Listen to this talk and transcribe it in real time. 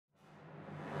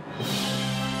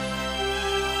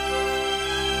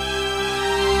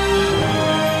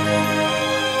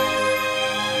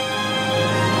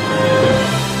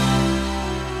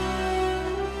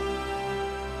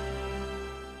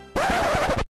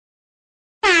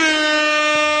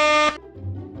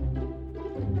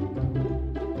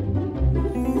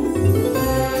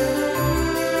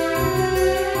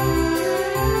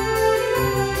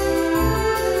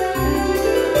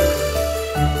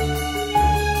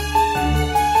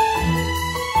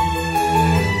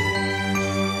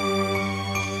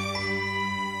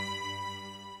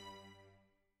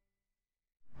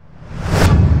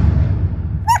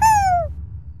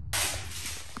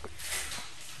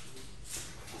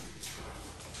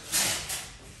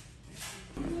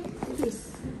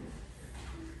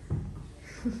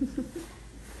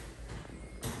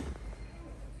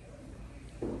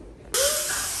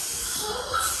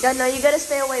Yeah, no, you gotta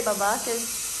stay away, Baba, because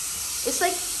it's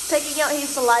like taking out his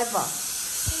saliva.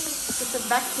 It's a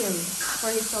vacuum for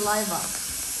his saliva.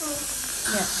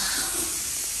 Yeah.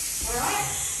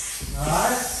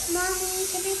 Alright. Mommy,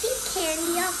 can I get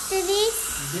candy after this?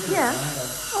 Yeah.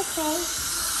 Okay.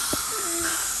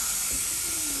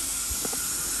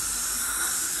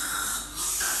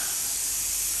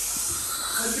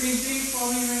 Opening thing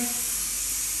for me, man.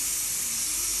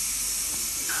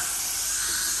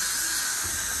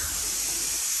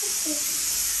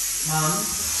 Mum,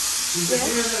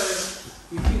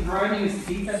 you keep grinding his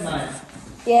teeth at night.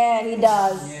 Yeah, he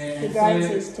does. Yeah, He grinds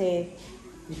so- his teeth.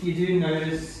 If you do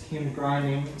notice him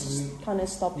grinding, Kind of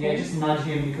stop yeah, him. just nudge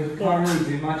him because we can't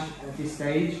really do much at this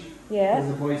stage Yeah.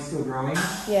 because the boy's still growing.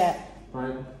 Yeah.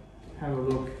 But have a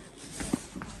look.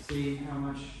 See how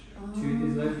much tooth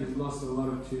is left. He's lost a lot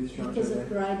of tooth structure Because there. of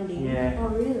grinding. Yeah. Oh,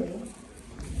 really?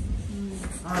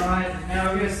 Alright,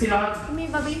 now we're going to sit up. Come here,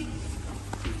 Bubby.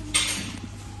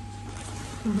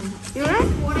 You alright?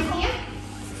 Water here.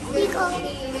 You go. Put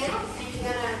it in your mouth and you're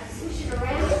gonna push it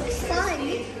around and It's then fun.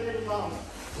 get into a little bowl.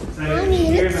 So Mommy, if you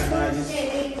hear it him looks at night, just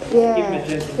Yeah, give him a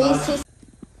gentle He's nudge. just...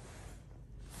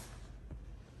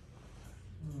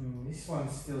 This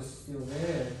one's still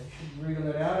there. You should wriggle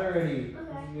it out already.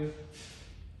 Okay.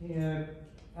 Yeah,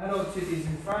 adult tooth is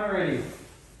in front already.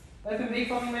 Open big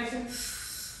for me, Mason.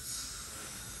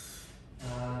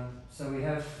 So we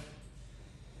have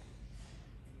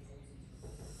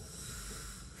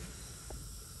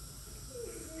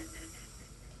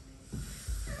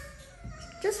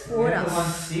Just we have the water.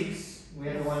 1 6. We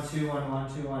have the 1 2 1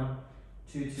 1 2 1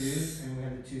 2 2, and we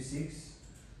have the 2 6.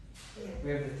 Yeah. We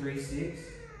have the 3 6.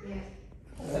 Yeah.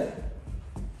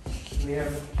 We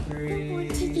have 3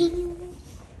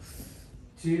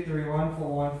 2 3 1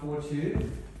 4 1 4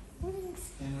 2,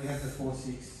 and we have the 4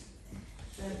 6.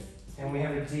 And we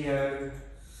have a DO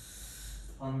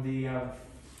on the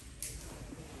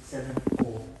 7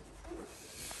 4.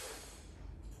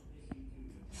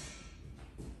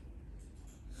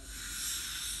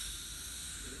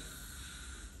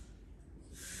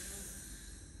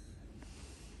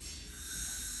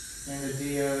 And a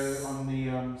DO on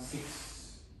the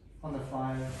 6, on the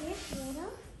 5.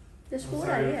 Just I'm water,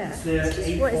 sorry, yeah. it's the It's just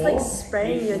 8-4, water. It's like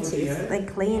spraying your 8-4 teeth, DO.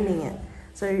 like cleaning it.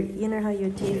 So you know how your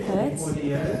teeth hurts 8-4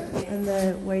 DO. and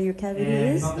the where your cavity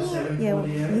And is. not the 7-4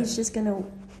 Yeah, DO. he's just gonna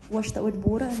wash that with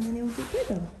water and then it will get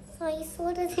better.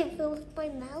 So does it fill with my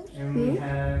mouth? And we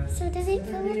have So does it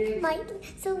fill with my...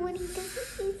 So when he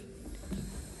does it...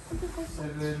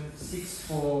 7 6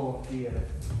 4 DO.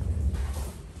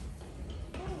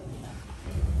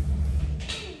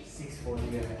 6 4 DO.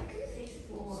 6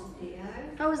 4 DO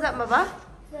How was that, Mama?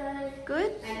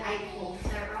 Good? and 8 4.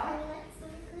 Is that right?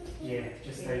 Yeah,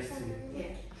 just those two. Yeah.